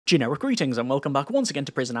Generic greetings and welcome back once again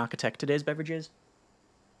to Prison Architect. Today's beverages.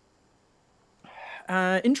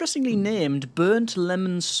 Interestingly named Burnt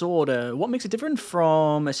Lemon Soda. What makes it different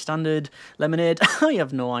from a standard lemonade? I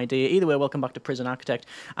have no idea. Either way, welcome back to Prison Architect.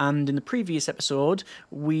 And in the previous episode,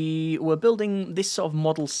 we were building this sort of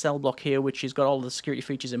model cell block here, which has got all the security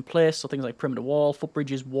features in place, so things like perimeter wall,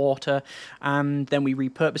 footbridges, water, and then we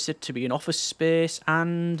repurposed it to be an office space,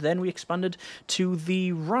 and then we expanded to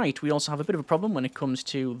the right. We also have a bit of a problem when it comes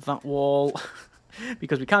to that wall.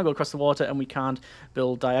 Because we can't go across the water and we can't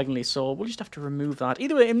build diagonally, so we'll just have to remove that.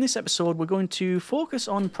 Either way, in this episode, we're going to focus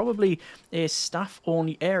on probably a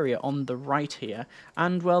staff-only area on the right here,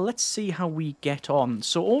 and, well, let's see how we get on.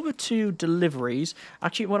 So over to deliveries.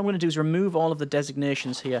 Actually, what I'm going to do is remove all of the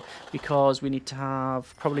designations here, because we need to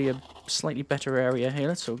have probably a slightly better area here.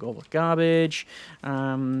 Let's go with garbage. It's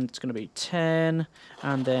going to be 10,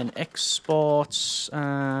 and then exports,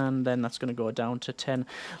 and then that's going to go down to 10,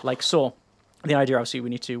 like so. The idea, obviously,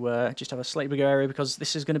 we need to just have a slightly bigger area because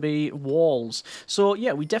this is going to be walls. So,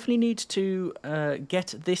 yeah, we definitely need to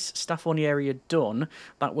get this staff-only area done.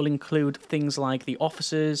 That will include things like the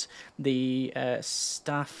offices, the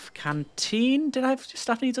staff canteen. Did I have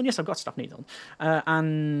staff needs on? Yes, I've got staff needs on.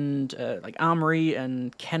 And, like, armory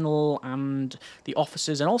and kennel and the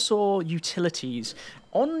offices and also utilities.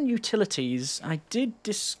 On utilities, I did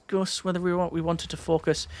discuss whether we wanted to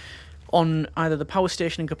focus on either the power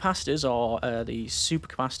station and capacitors or the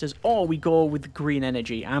super capacitors, or we go with green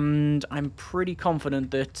energy. And I'm pretty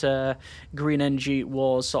confident that green energy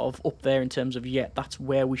was sort of up there in terms of, yeah, that's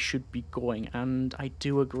where we should be going. And I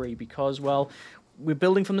do agree because, well, we're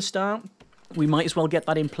building from the start. We might as well get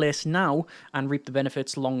that in place now and reap the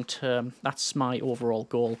benefits long term. That's my overall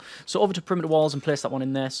goal. So over to perimeter walls and place that one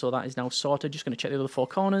in there. So that is now sorted. Just going to check the other four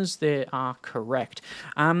corners. They are correct.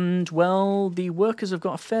 And, well, the workers have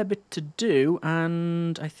got a fair bit to do.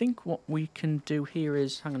 And I think what we can do here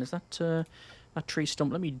is... Hang on, is that tree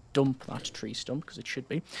stump? Let me dump that tree stump because it should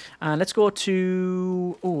be. And let's go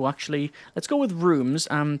to... Oh, actually, let's go with rooms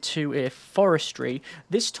and to a forestry.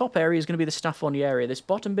 This top area is going to be the staff-only area. This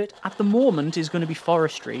bottom bit, at the moment, is going to be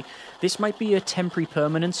forestry. This might be a temporary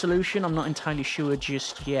permanent solution. I'm not entirely sure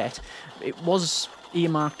just yet. It was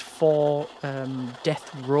earmarked for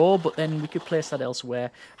death row, but then we could place that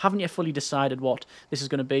elsewhere. Haven't yet fully decided what this is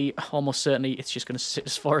going to be. Almost certainly it's just going to sit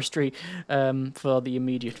as forestry for the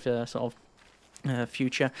immediate sort of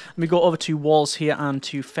future. Let me go over to walls here and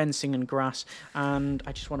to fencing and grass, and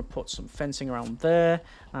I just want to put some fencing around there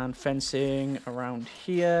and fencing around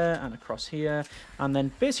here and across here, and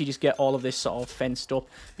then basically just get all of this sort of fenced up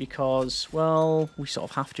because, well, we sort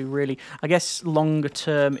of have to really. I guess longer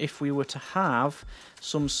term, if we were to have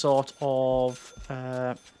some sort of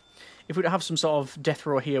if we have some sort of death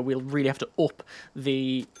row here, we'll really have to up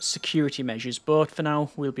the security measures, but for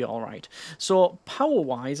now, we'll be all right. So,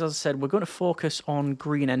 power-wise, as I said, we're going to focus on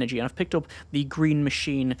green energy, and I've picked up the Green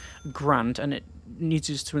Machine grant, and it needs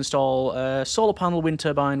us to install a solar panel, wind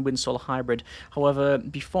turbine, wind solar hybrid. However,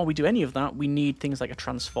 before we do any of that, we need things like a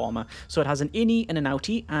transformer. So it has an innie and an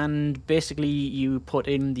outie, and basically you put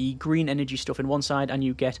in the green energy stuff in one side and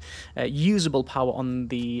you get usable power on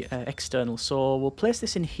the external. So we'll place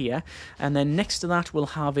this in here, and then next to that we'll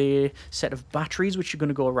have a set of batteries which are going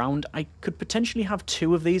to go around. I could potentially have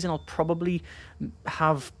two of these, and I'll probably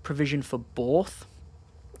have provision for both,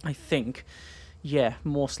 I think. Yeah,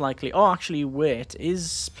 most likely. Oh, actually, wait.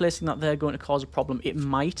 Is placing that there going to cause a problem? It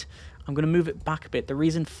might. I'm going to move it back a bit. The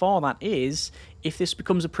reason for that is, if this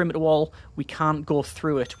becomes a perimeter wall, we can't go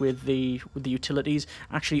through it with the utilities.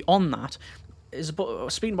 Actually, on that,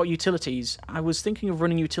 speaking about utilities, I was thinking of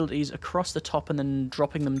running utilities across the top and then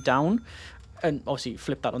dropping them down. And obviously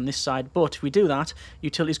flip that on this side, but if we do that,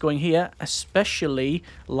 utilities going here, especially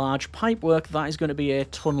large pipe work, that is going to be a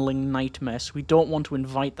tunneling nightmare. So we don't want to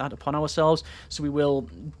invite that upon ourselves, so we will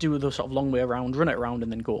do the sort of long way around, run it around,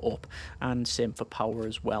 and then go up. And same for power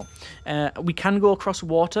as well. We can go across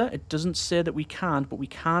water. It doesn't say that we can't, but we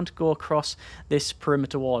can't go across this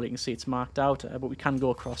perimeter wall. You can see it's marked out, but we can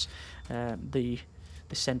go across the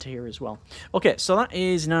center here as well. Okay, so that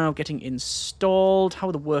is now getting installed. How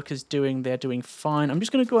are the workers doing? They're doing fine. I'm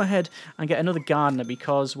just going to go ahead and get another gardener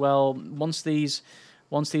because, well, once these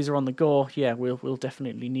are on the go, yeah, we'll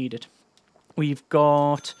definitely need it. We've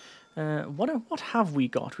got what have we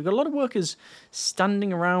got? We've got a lot of workers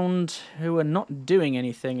standing around who are not doing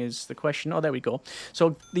anything is the question. Oh, there we go.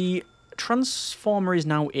 So the transformer is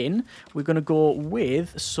now in. We're going to go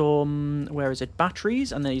with some, where is it,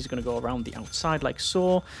 batteries, and then he's going to go around the outside like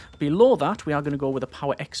so. Below that, we are going to go with a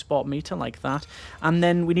power export meter like that, and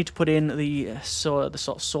then we need to put in the sort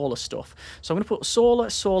of solar stuff. So I'm going to put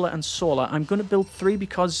solar, solar, and solar. I'm going to build 3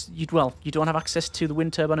 because you don't have access to the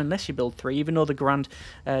wind turbine unless you build 3, even though the grant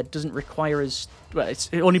doesn't require us. Well,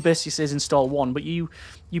 it only basically says install 1, but you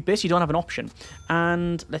basically don't have an option.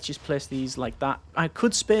 And let's just place these like that. I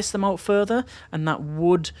could space them out further, and that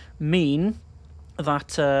would mean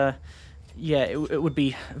that yeah, it would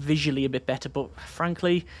be visually a bit better, but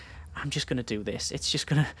frankly, I'm just going to do this.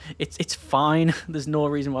 It's fine. There's no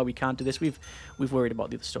reason why we can't do this. We've worried about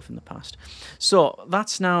the other stuff in the past. So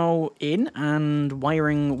that's now in, and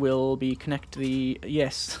wiring will be connect the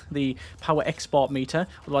power export meter,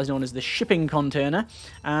 otherwise known as the shipping container,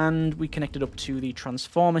 and we connect it up to the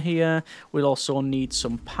transformer here. We'll also need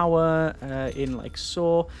some power in like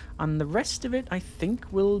so, and the rest of it I think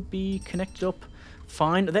will be connected up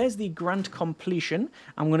fine. There's the grant completion.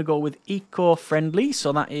 I'm going to go with eco-friendly,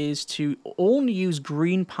 so that is to only use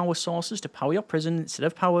green power sources to power your prison instead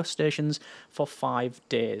of power stations for 5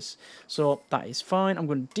 days. So that is fine. I'm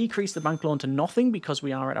going to decrease the bank loan to nothing because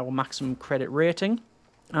we are at our maximum credit rating.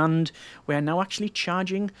 And we are now actually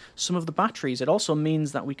charging some of the batteries. It also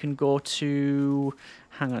means that we can go to,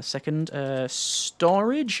 hang on a second,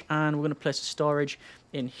 storage, and we're going to place a storage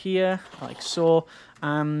in here, like so,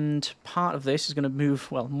 and part of this is going to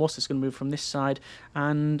move, well, most of it's going to move from this side,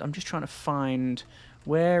 and I'm just trying to find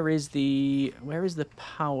where is the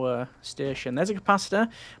power station. There's a capacitor.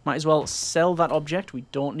 Might as well sell that object. We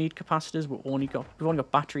don't need capacitors. We've only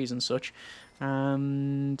got batteries and such.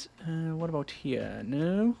 And what about here?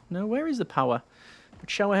 No, where is the power?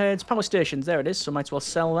 Shower heads, power stations, there it is, so might as well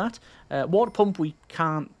sell that. Water pump we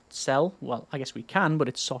can't sell. Well, I guess we can, but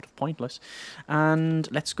it's sort of pointless.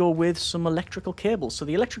 And let's go with some electrical cables. So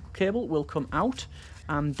the electrical cable will come out,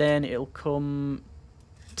 and then it'll come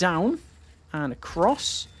down and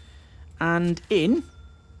across and in.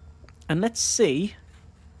 And let's see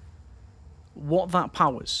what that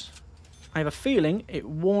powers. I have a feeling it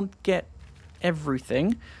won't get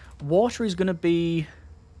everything. Water is going to be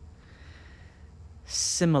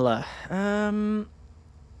similar.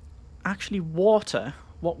 Actually, water,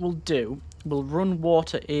 what we'll do, we'll run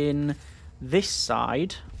water in this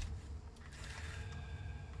side,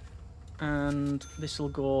 and this will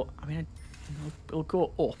go, I mean, it'll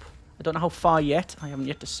go up. I don't know how far yet. I haven't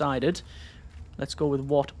yet decided. Let's go with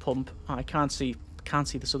water pump. I can't see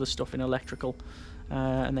this other stuff in electrical.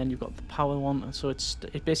 And then you've got the power one, so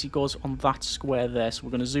it basically goes on that square there. So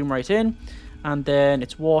we're going to zoom right in, and then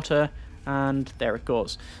it's water, and there it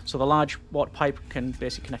goes. So the large water pipe can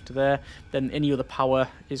basically connect to there. Then any other power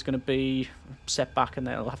is going to be set back, and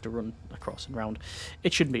then it'll have to run across and round.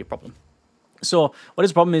 It shouldn't be a problem. So what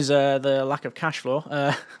is the problem is the lack of cash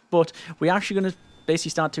flow, but we're actually going to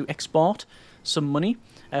basically start to export some money.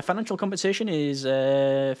 Financial compensation is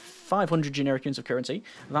 500 generic units of currency.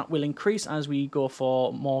 That will increase as we go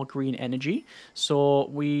for more green energy. So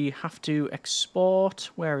we have to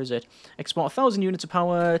export, where is it? Export 1,000 units of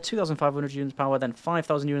power, 2,500 units of power, then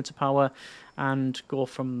 5,000 units of power, and go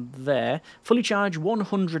from there. Fully charge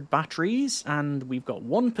 100 batteries, and we've got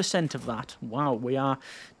 1% of that. Wow, we are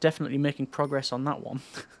definitely making progress on that one.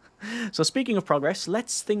 So speaking of progress,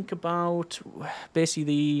 let's think about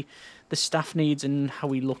basically the staff needs and how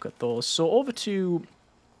we look at those. So over to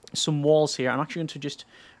some walls here. I'm actually going to just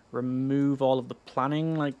remove all of the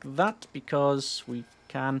planning like that because we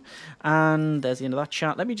can. And there's the end of that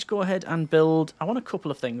chat. Let me just go ahead and build. I want a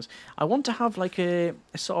couple of things. I want to have like a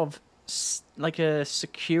sort of like a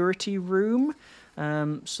security room.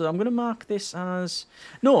 So I'm going to mark this as...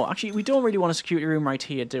 No, actually, we don't really want a security room right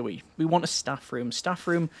here, do we? We want a staff room. Staff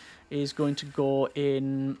room is going to go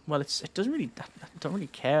in... Well, it doesn't really... I don't really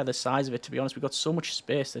care the size of it, to be honest. We've got so much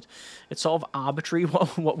space that it's sort of arbitrary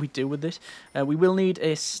what we do with it. We will need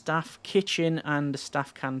a staff kitchen and a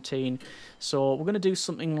staff canteen. So we're going to do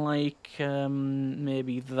something like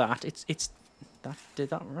maybe that. Did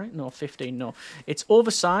that right? No, 15, no. It's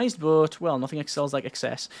oversized, but, well, nothing excels like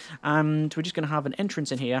excess. And we're just going to have an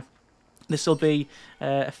entrance in here. This will be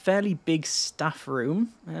a fairly big staff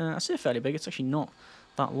room. I say fairly big, it's actually not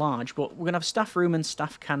that large, but we're going to have a staff room and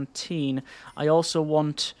staff canteen. I also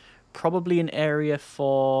want probably an area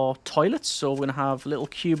for toilets, so we're going to have little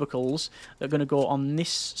cubicles that are going to go on this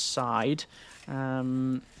side. Do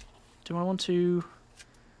I want to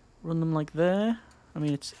run them like there? I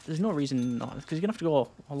mean, there's no reason not, because you're gonna have to go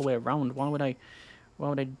all the way around. Why would I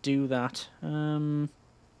do that?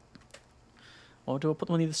 Or do I put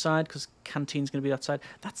them on the other side because canteen's going to be that side?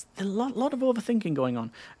 That's a lot of overthinking going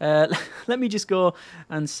on. Let me just go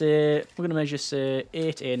and say, we're going to measure, say,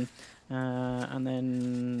 8 in. And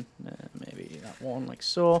then maybe that one like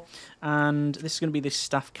so. And this is going to be the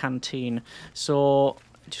staff canteen. So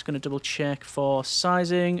just going to double check for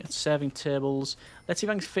sizing, serving tables. Let's see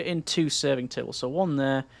if I can fit in 2 serving tables. So one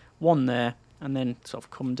there, and then sort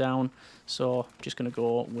of come down. So just going to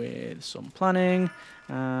go with some planning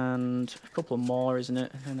and a couple more, isn't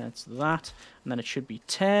it? And that's that. And then it should be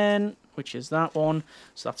 10, which is that one.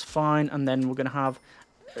 So that's fine. And then we're going to have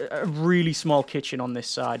a really small kitchen on this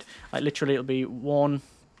side. Like literally it'll be one.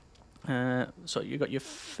 So you got your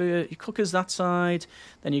cookers that side.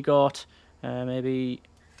 Then you got maybe,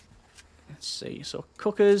 let's see, so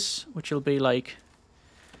cookers, which will be like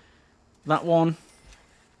that one.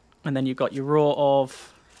 And then you've got your row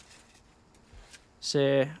of,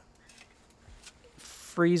 say,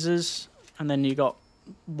 freezers, and then you got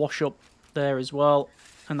wash up there as well,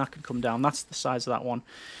 and that can come down. That's the size of that one.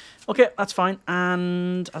 Okay, that's fine.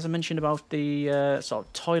 And as I mentioned about the sort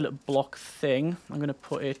of toilet block thing, I'm going to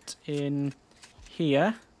put it in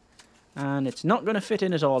here, and it's not going to fit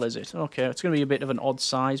in at all, is it? Okay, it's going to be a bit of an odd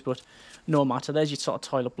size, but no matter. There's your sort of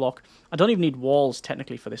toilet block. I don't even need walls,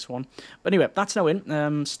 technically, for this one. But anyway, that's now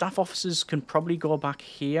in. Staff officers can probably go back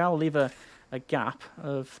here. I'll leave a gap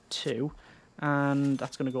of 2. And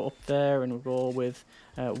that's going to go up there, and we'll go with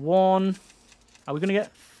 1. Are we going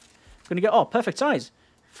to get... Oh, perfect size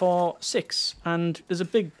for 6. And there's a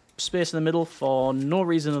big space in the middle for no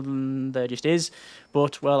reason other than there just is.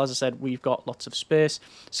 But, well, as I said, we've got lots of space.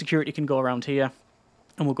 Security can go around here.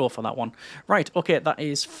 And we'll go for that one. Right, okay, that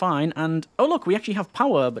is fine. And, oh look, we actually have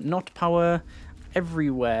power, but not power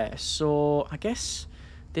everywhere. So, I guess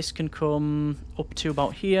this can come up to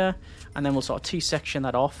about here. And then we'll sort of T-section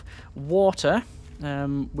that off. Water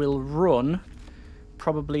will run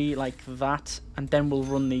probably like that. And then we'll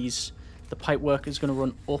run these. The pipe work is going to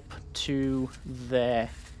run up to there.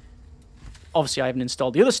 Obviously, I haven't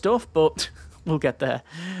installed the other stuff, but... we'll get there.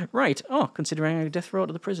 Right. Oh, considering a death row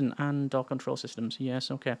to the prison and door control systems.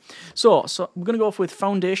 Yes, okay. So we're going to go off with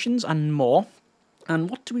foundations and more. And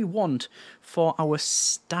what do we want for our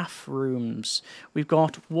staff rooms? We've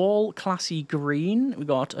got wall classy green. We've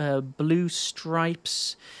got blue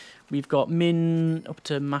stripes. We've got min up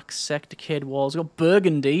to max sec decayed walls. We've got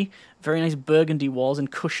burgundy. Very nice burgundy walls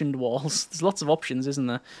and cushioned walls. There's lots of options, isn't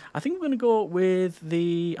there? I think we're going to go with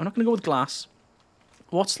the... I'm not going to go with glass.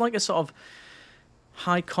 What's like a sort of...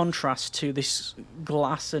 high contrast to this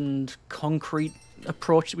glass and concrete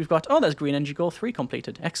approach that we've got. Oh, there's Green Energy Goal 3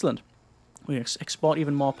 completed. Excellent. We export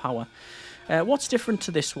even more power. What's different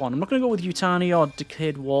to this one? I'm not going to go with Yutani or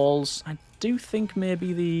decayed walls. I do think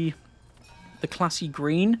maybe the classy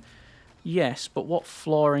green. Yes, but what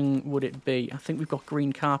flooring would it be? I think we've got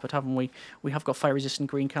green carpet, haven't we? We have got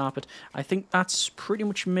fire-resistant green carpet. I think that's pretty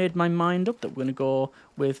much made my mind up that we're going to go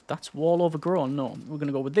with... That's wall overgrown. No, we're going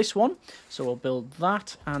to go with this one. So we'll build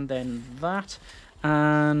that and then that.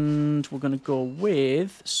 And we're going to go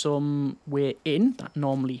with some way in. That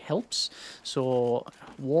normally helps. So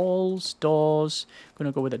walls, doors. Going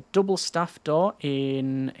to go with a double staff door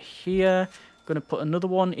in here. Going to put another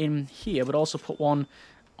one in here, but also put one...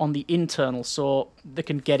 on the internal, so they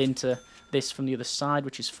can get into this from the other side,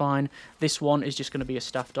 which is fine. This one is just going to be a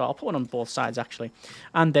staff door. I'll put one on both sides, actually.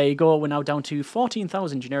 And there you go. We're now down to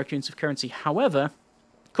 14,000 generic units of currency. However,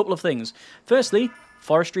 a couple of things. Firstly,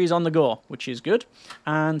 forestry is on the go, which is good.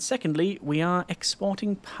 And secondly, we are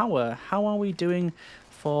exporting power. How are we doing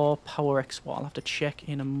for power export? I'll have to check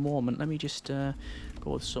in a moment. Let me just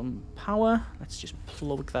go with some power. Let's just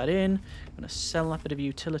plug that in. I'm going to sell that bit of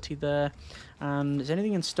utility there. And is there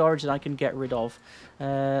anything in storage that I can get rid of?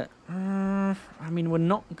 I mean, we're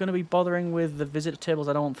not going to be bothering with the visitor tables,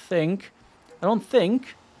 I don't think.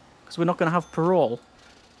 Because we're not going to have parole.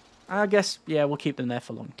 I guess, yeah, we'll keep them there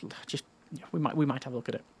for long. Just, yeah, we might have a look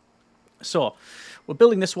at it. So, we're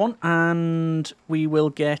building this one, and we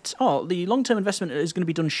will get... Oh, the long-term investment is going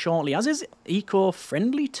to be done shortly, as is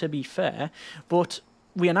eco-friendly, to be fair, but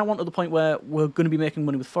we are now on to the point where we're going to be making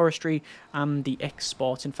money with forestry and the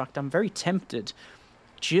exports. In fact, I'm very tempted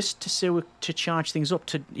just to charge things up,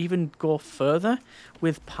 to even go further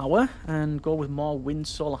with power and go with more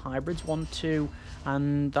wind-solar hybrids, 1, 2,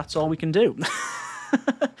 and that's all we can do.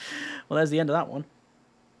 Well, there's the end of that one.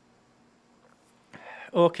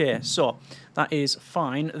 Okay, so that is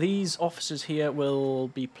fine. These officers here will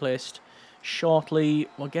be placed shortly.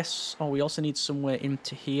 Well, I guess... Oh, we also need somewhere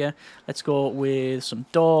into here. Let's go with some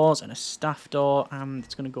doors and a staff door, and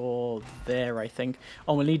it's going to go there, I think.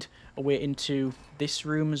 Oh, we'll need a way into this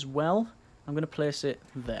room as well. I'm going to place it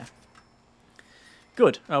there.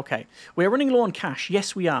 Good, okay. We're running low on cash.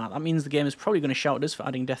 Yes, we are. That means the game is probably going to shout at us for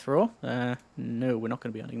adding death row. No, we're not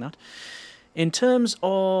going to be adding that. In terms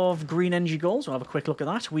of green energy goals, we'll have a quick look at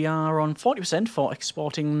that. We are on 40% for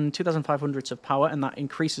exporting 2,500 of power, and that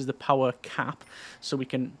increases the power cap, so we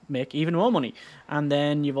can make even more money. And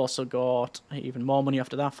then you've also got even more money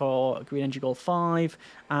after that for green energy goal 5,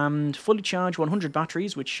 and fully charged 100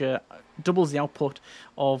 batteries, which doubles the output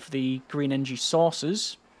of the green energy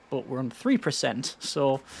sources, but we're on 3%,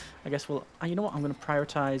 so I guess we'll... you know what, I'm going to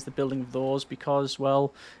prioritise the building of those, because,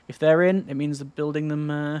 well, if they're in, it means the building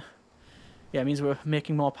them... yeah, it means we're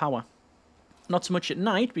making more power. Not so much at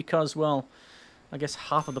night because, well, I guess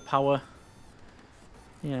half of the power,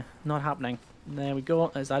 yeah, not happening. There we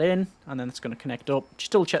go, there's that in, and then it's going to connect up.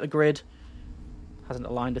 Just double check the grid. Hasn't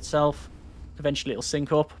aligned itself. Eventually it'll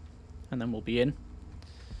sync up, and then we'll be in.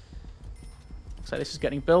 Looks like this is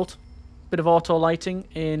getting built. Bit of auto lighting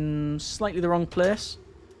in slightly the wrong place.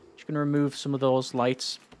 Just going to remove some of those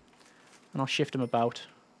lights, and I'll shift them about.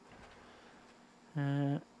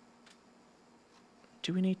 Do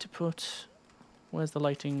we need to put... where's the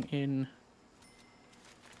lighting in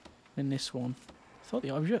this one? I thought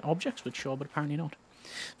the objects would show, but apparently not.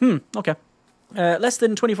 Okay. Less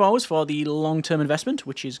than 24 hours for the long-term investment,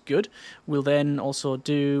 which is good. We'll then also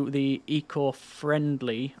do the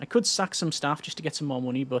eco-friendly. I could sack some staff just to get some more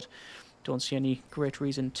money, but don't see any great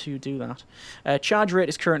reason to do that. Charge rate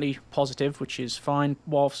is currently positive, which is fine.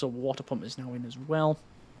 So water pump is now in as well.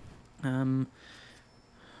 I'm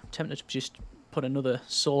tempted to just put another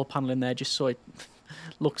solar panel in there just so it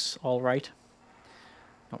looks alright.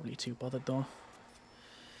 Not really too bothered though.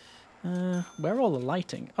 Where are all the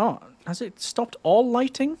lighting? Oh, has it stopped all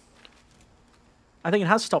lighting? I think it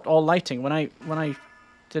has stopped all lighting. When I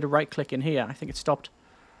did a right click in here, I think it stopped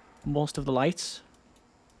most of the lights.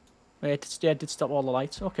 Yeah, it did stop all the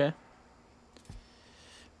lights. Okay.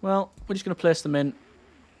 Well, we're just going to place them in.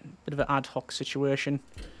 Bit of an ad hoc situation.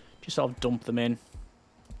 Just sort of dump them in.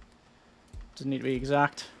 Doesn't need to be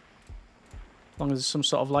exact. As long as there's some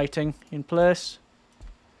sort of lighting in place.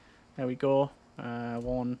 There we go.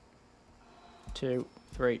 1, 2,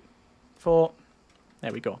 3, 4.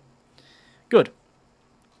 There we go. Good.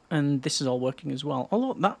 And this is all working as well.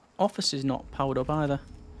 Although that office is not powered up either.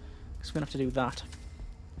 So we're going to have to do that.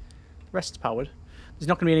 The rest's powered. There's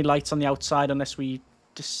not going to be any lights on the outside unless we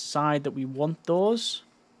decide that we want those.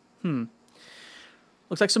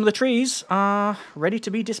 Looks like some of the trees are ready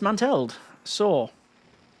to be dismantled. So,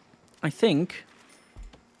 I think...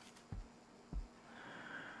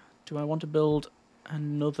 do I want to build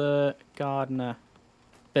another gardener?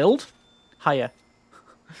 Build? Hire.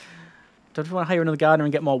 Don't we want to hire another gardener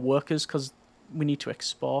and get more workers because we need to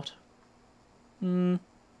export? We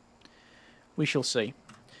shall see.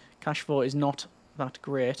 Cash flow is not that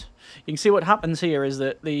great. You can see what happens here is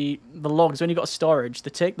that the logs, when you've got storage, they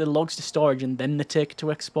take the logs to storage and then they take it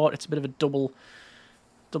to export. It's a bit of a double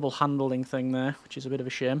handling thing there, which is a bit of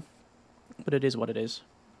a shame. But it is what it is.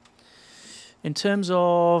 In terms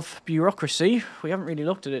of bureaucracy, we haven't really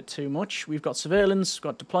looked at it too much. We've got surveillance, we've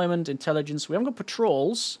got deployment, intelligence. We haven't got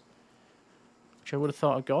patrols, which I would have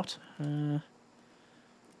thought I got.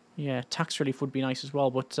 Yeah, tax relief would be nice as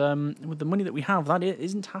well, but with the money that we have, that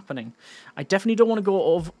isn't happening. I definitely don't want to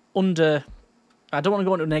go under... I don't want to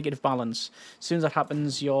go into a negative balance. As soon as that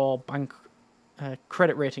happens, your bank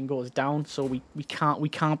credit rating goes down, so we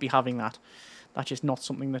can't be having that. That's just not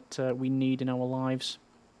something that we need in our lives.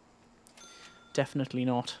 Definitely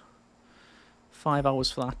not. 5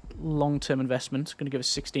 hours for that long-term investment. It's going to give us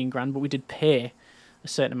 16 grand, but we did pay a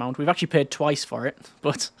certain amount. We've actually paid twice for it,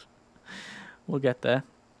 but we'll get there.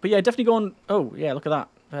 But yeah, definitely going... oh, yeah, look at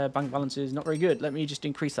that. Bank balance is not very good. Let me just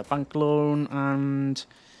increase that bank loan, and...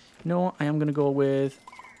 no, I am going to go with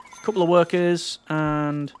a couple of workers,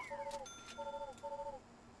 and...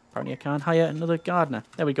 apparently I can't hire another gardener.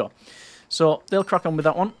 There we go. So, they'll crack on with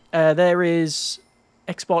that one. There is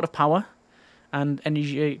export of power, and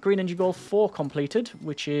energy, green energy goal 4 completed,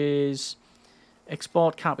 which is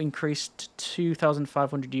export cap increased to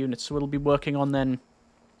 2,500 units. So, we'll be working on then...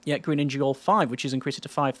 yeah, green energy goal 5, which is increased it to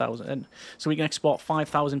 5,000. So we can export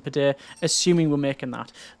 5,000 per day, assuming we're making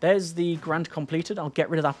that. There's the grant completed. I'll get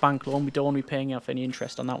rid of that bank loan. We don't want to be paying off any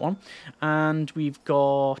interest on that one. And we've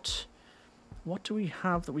got... what do we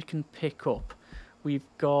have that we can pick up? We've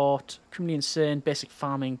got criminally insane, basic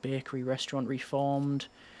farming, bakery, restaurant reformed.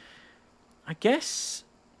 I guess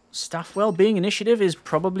staff well-being initiative is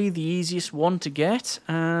probably the easiest one to get.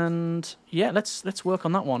 And yeah, let's work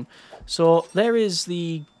on that one. So there is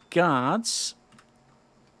the guards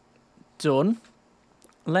done.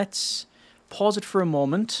 Let's pause it for a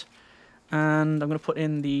moment And I'm going to put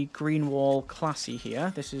in the green wall classy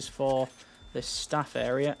here. This is for this staff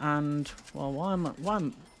area. And, well, while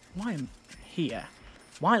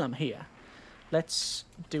I'm here, let's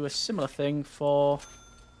do a similar thing for...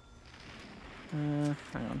 hang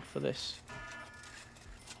on, for this.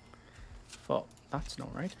 That's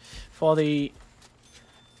not right. For the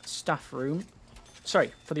staff room.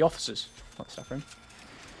 Sorry, for the officers, not the staff room.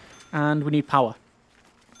 And we need power.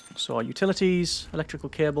 So our utilities, electrical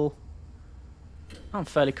cable. I'm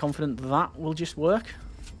fairly confident that will just work.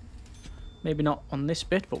 Maybe not on this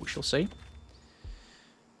bit, but we shall see.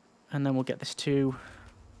 And then we'll get this to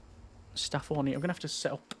staff only. I'm going to have to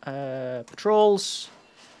set up patrols.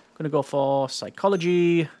 I'm going to go for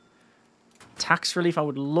psychology. Tax relief I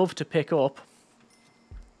would love to pick up.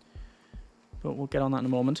 But we'll get on that in a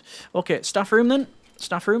moment. Okay, staff room then.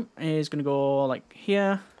 Staff room is going to go like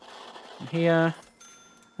here and here.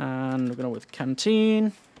 And we're going to go with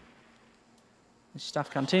canteen.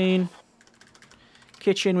 Staff canteen.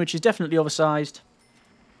 Kitchen, which is definitely oversized.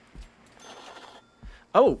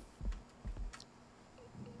 Oh!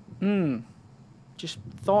 Just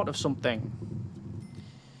thought of something.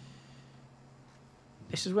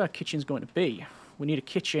 This is where our kitchen's going to be. We need a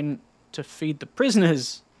kitchen to feed the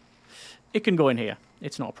prisoners. It can go in here.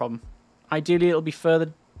 It's not a problem. Ideally, it'll be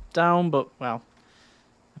further down, but, well,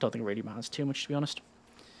 I don't think it really matters too much, to be honest.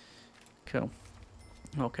 Cool.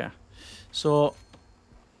 Okay. So,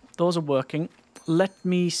 those are working. Let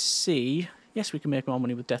me see. Yes, we can make more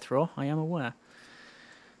money with death row. I am aware.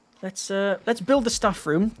 Let's build the staff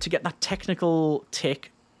room to get that technical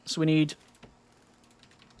tick. So we need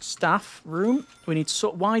staff room. We need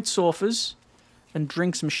wide sofas and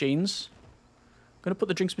drinks machines. I'm going to put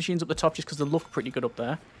the drinks machines up the top just because they look pretty good up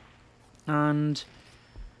there. And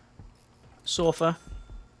sofa.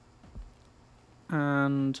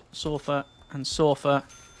 And sofa. And sofa.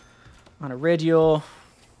 And a radio.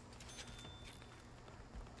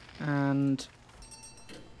 And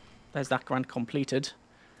there's that grant completed.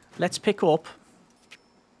 Let's pick up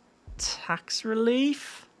tax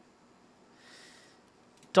relief.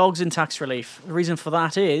 Dogs in tax relief. The reason for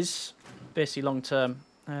that is basically long term.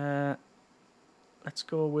 Let's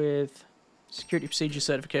go with security procedure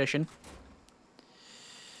certification.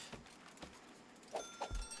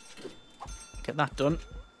 Get that done.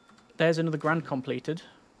 There's another grant completed.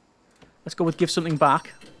 Let's go with give something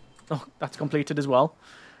back. Oh, that's completed as well.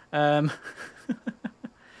 And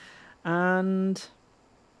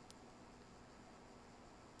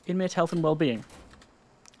inmate health and well-being.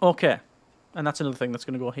 Okay. And that's another thing that's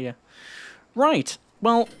going to go here. Right.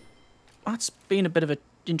 Well, that's been a bit of an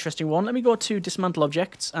interesting one. Let me go to dismantle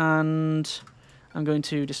objects, and I'm going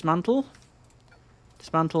to dismantle,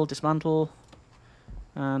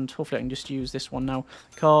 and hopefully I can just use this one now,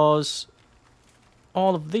 because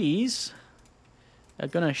all of these are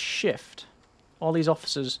going to shift. All these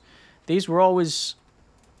officers, these were always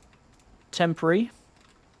temporary.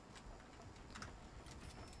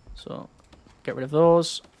 So, get rid of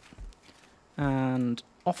those. And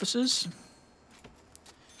officers,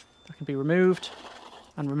 that can be removed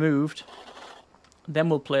and removed. Then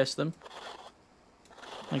we'll place them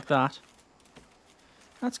like that.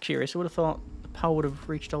 That's curious. I would have thought the power would have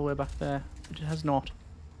reached all the way back there, but it has not.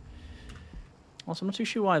 Also, I'm not too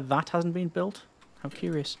sure why that hasn't been built. How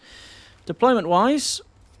curious. Deployment-wise,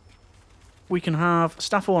 we can have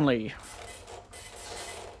staff only.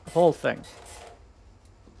 The whole thing.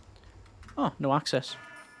 Oh, no access.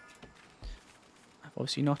 I've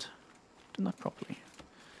obviously not done that properly.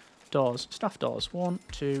 Doors. Staff doors. 1,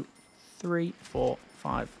 2, 3, 4,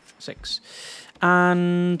 5, 6.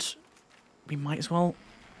 And we might as well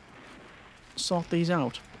sort these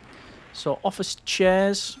out. So, office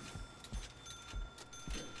chairs.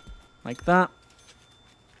 Like that.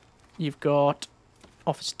 You've got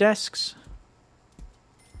office desks.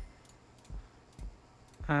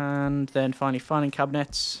 And then finally filing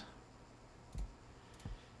cabinets.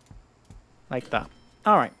 Like that.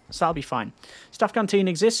 Alright, so that'll be fine. Staff canteen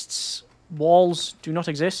exists. Walls do not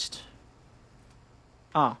exist.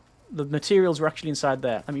 Ah, the materials were actually inside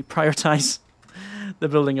there. Let me prioritize the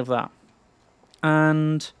building of that.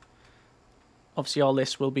 And obviously all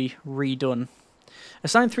this will be redone.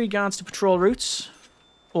 Assign 3 guards to patrol routes.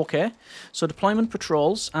 Okay. So deployment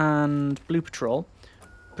patrols and blue patrol.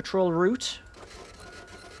 Patrol route.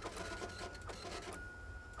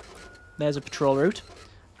 There's a patrol route.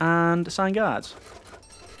 And assign guards.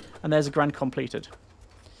 And there's a grant completed.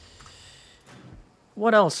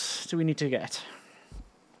 What else do we need to get?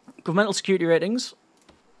 Governmental security ratings.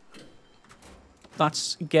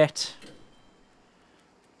 That's get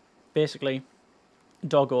basically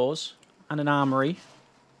doggos and an armory.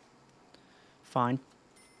 Fine.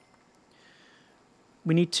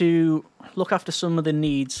 We need to look after some of the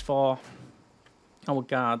needs for our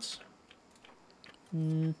guards.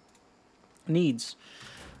 Needs.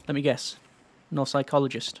 Let me guess. No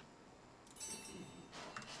psychologist.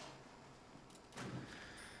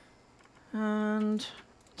 And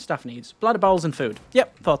staff needs. Bladder, bowels, and food.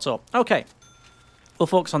 Yep, thought so. Okay. We'll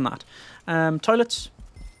focus on that. Toilets.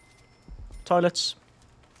 Toilets.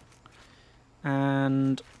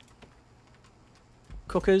 And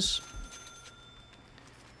cookers.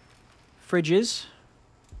 Fridges.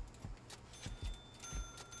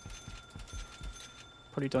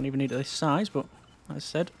 Probably don't even need it this size, but as I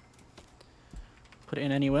said, put it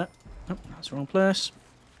in anywhere. Oh, that's the wrong place.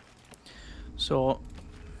 So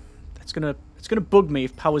it's gonna bug me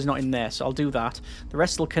if power's not in there, so I'll do that. The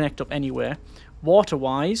rest will connect up anywhere.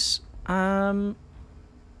 Water-wise,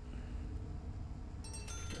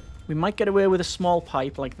 we might get away with a small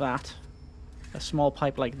pipe like that. A small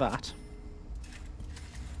pipe like that.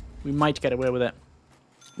 We might get away with it.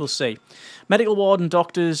 We'll see. Medical ward and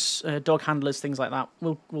doctors, dog handlers, things like that.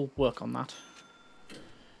 We'll work on that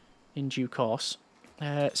in due course.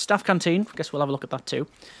 Staff canteen. I guess we'll have a look at that too.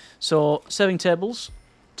 So serving tables,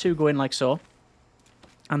 2 go in like so,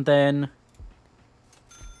 and then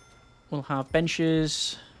we'll have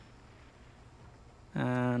benches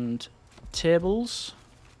and tables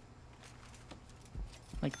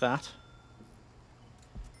like that.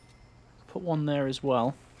 Put one there as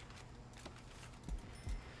well.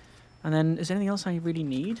 And then, is there anything else I really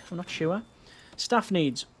need? I'm not sure. Staff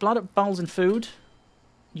needs. Bladder, bowels and food.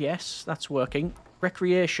 Yes, that's working.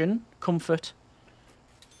 Recreation, comfort,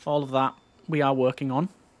 all of that we are working on.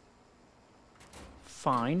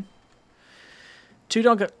 Fine. We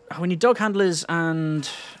need dog handlers and...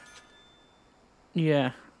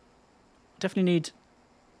 yeah. Definitely need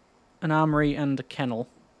an armory and a kennel.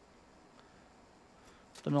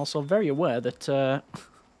 But I'm also very aware that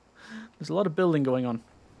there's a lot of building going on.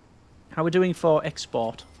 How are we doing for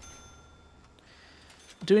export?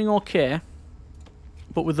 Doing okay,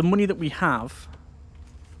 but with the money that we have,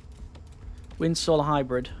 wind solar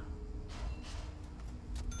hybrid,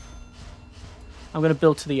 I'm going to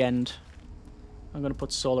build to the end. I'm going to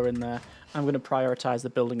put solar in there. I'm going to prioritize the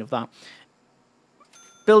building of that.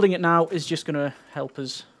 Building it now is just going to help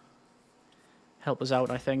us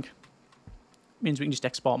out, I think. Means we can just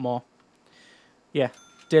export more. Yeah,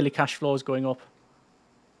 daily cash flow is going up.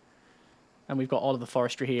 And we've got all of the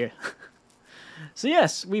forestry here. So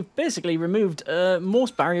yes, we've basically removed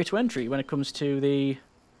most barrier to entry when it comes to the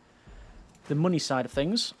money side of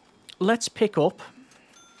things. Let's pick up...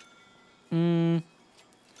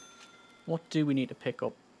 what do we need to pick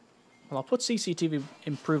up? Well, I'll put CCTV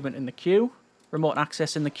improvement in the queue. Remote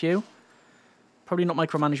access in the queue. Probably not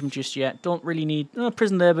micromanagement just yet. Don't really need...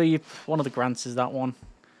 prison labour, one of the grants is that one.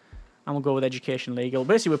 And we'll go with education legal.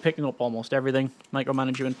 Basically, we're picking up almost everything.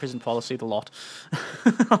 Micromanagement, prison policy, the lot.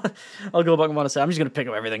 I'll go back and want to say, I'm just going to pick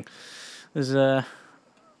up everything. There's, I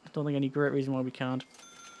don't think any great reason why we can't.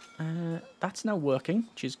 That's now working,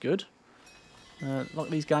 which is good. A lot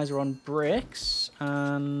of these guys are on breaks,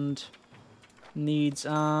 and needs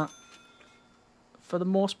are, for the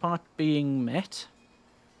most part, being met.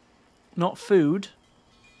 Not food.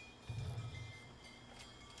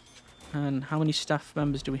 And how many staff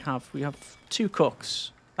members do we have? We have 2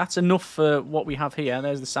 cooks. That's enough for what we have here.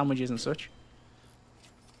 There's the sandwiches and such.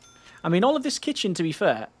 I mean, all of this kitchen, to be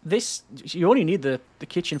fair, this, you only need the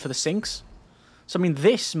kitchen for the sinks. So, I mean,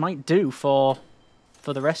 this might do for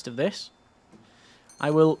the rest of this. I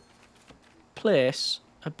will place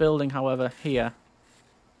a building, however, here.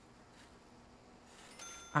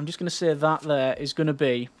 I'm just going to say that there is going to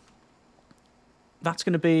be... that's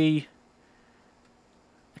going to be...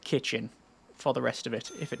 kitchen for the rest of it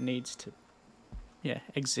if it needs to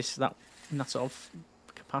exist in that sort of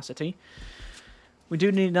capacity. We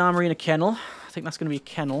do need an armory and a kennel. I think that's going to be a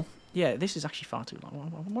kennel. Yeah, this is actually far too large.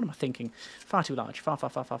 What am I thinking? Far too large. Far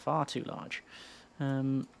too large.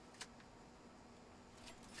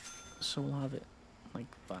 So we'll have it like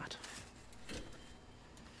that.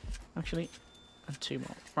 Actually, and 2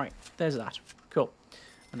 more. Right, there's that. Cool.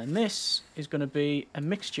 And then this is going to be a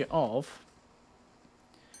mixture of...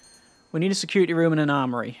 we need a security room and an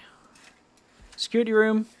armory. Security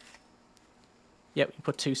room. Yep, we can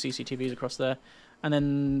put 2 CCTVs across there. And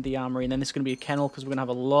then the armory. And then this is going to be a kennel because we're going to have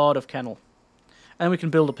a lot of kennel. And then we can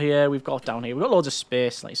build up here. We've got down here. We've got loads of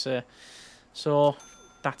space, like I say. So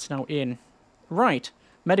that's now in. Right.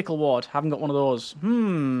 Medical ward. Haven't got one of those.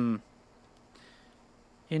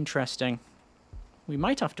 Interesting. We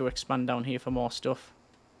might have to expand down here for more stuff.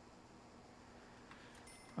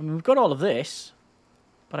 I mean, we've got all of this.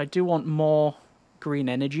 But I do want more green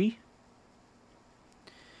energy.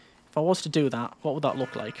 If I was to do that, what would that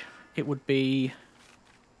look like? It would be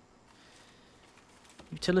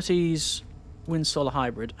utilities, wind, solar,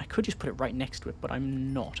 hybrid. I could just put it right next to it, but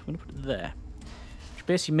I'm not. I'm going to put it there. Which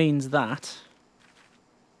basically means that,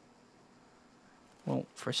 well,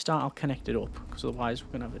 for a start, I'll connect it up, because otherwise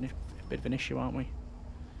we're going to have a bit of an issue, aren't we?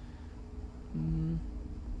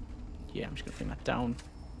 Yeah, I'm just going to bring that down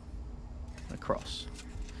and across.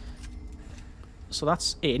 So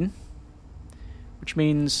that's in, which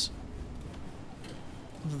means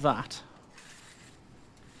that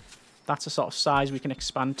that's a sort of size we can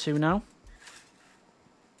expand to now.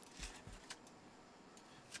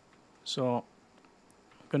 So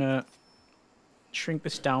I'm going to shrink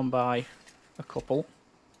this down by a couple.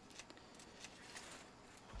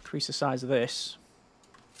 Increase the size of this.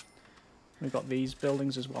 We've got these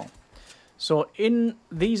buildings as well. So in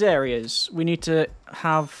these areas, we need to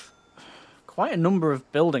have quite a number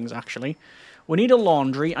of buildings, actually. We need a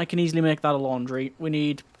laundry. I can easily make that a laundry. We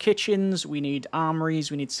need kitchens. We need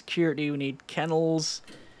armories. We need security. We need kennels.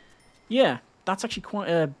 Yeah, that's actually quite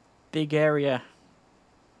a big area.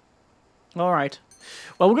 All right.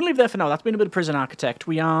 Well, we're going to leave it there for now. That's been a bit of Prison Architect.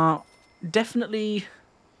 We are definitely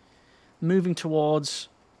moving towards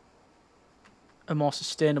a more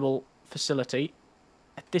sustainable facility.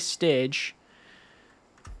 At this stage,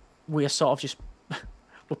 we are sort of just...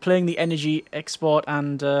 we're playing the energy export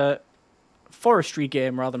and forestry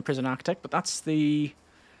game rather than Prison Architect, but that's the...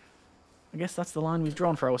 I guess that's the line we've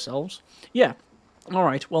drawn for ourselves. Yeah. All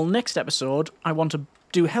right. Well, next episode, I want to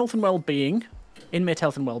do health and well-being, inmate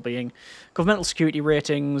health and well-being, governmental security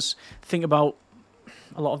ratings, think about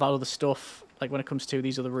a lot of that other stuff, like when it comes to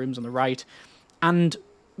these other rooms on the right, and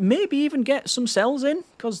maybe even get some cells in,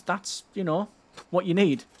 because that's, you know, what you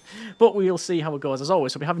need. But we'll see how it goes, as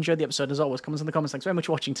always. So if you have enjoyed the episode, as always, comments in the comments. Thanks very much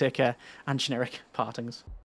for watching. Take care, and generic partings.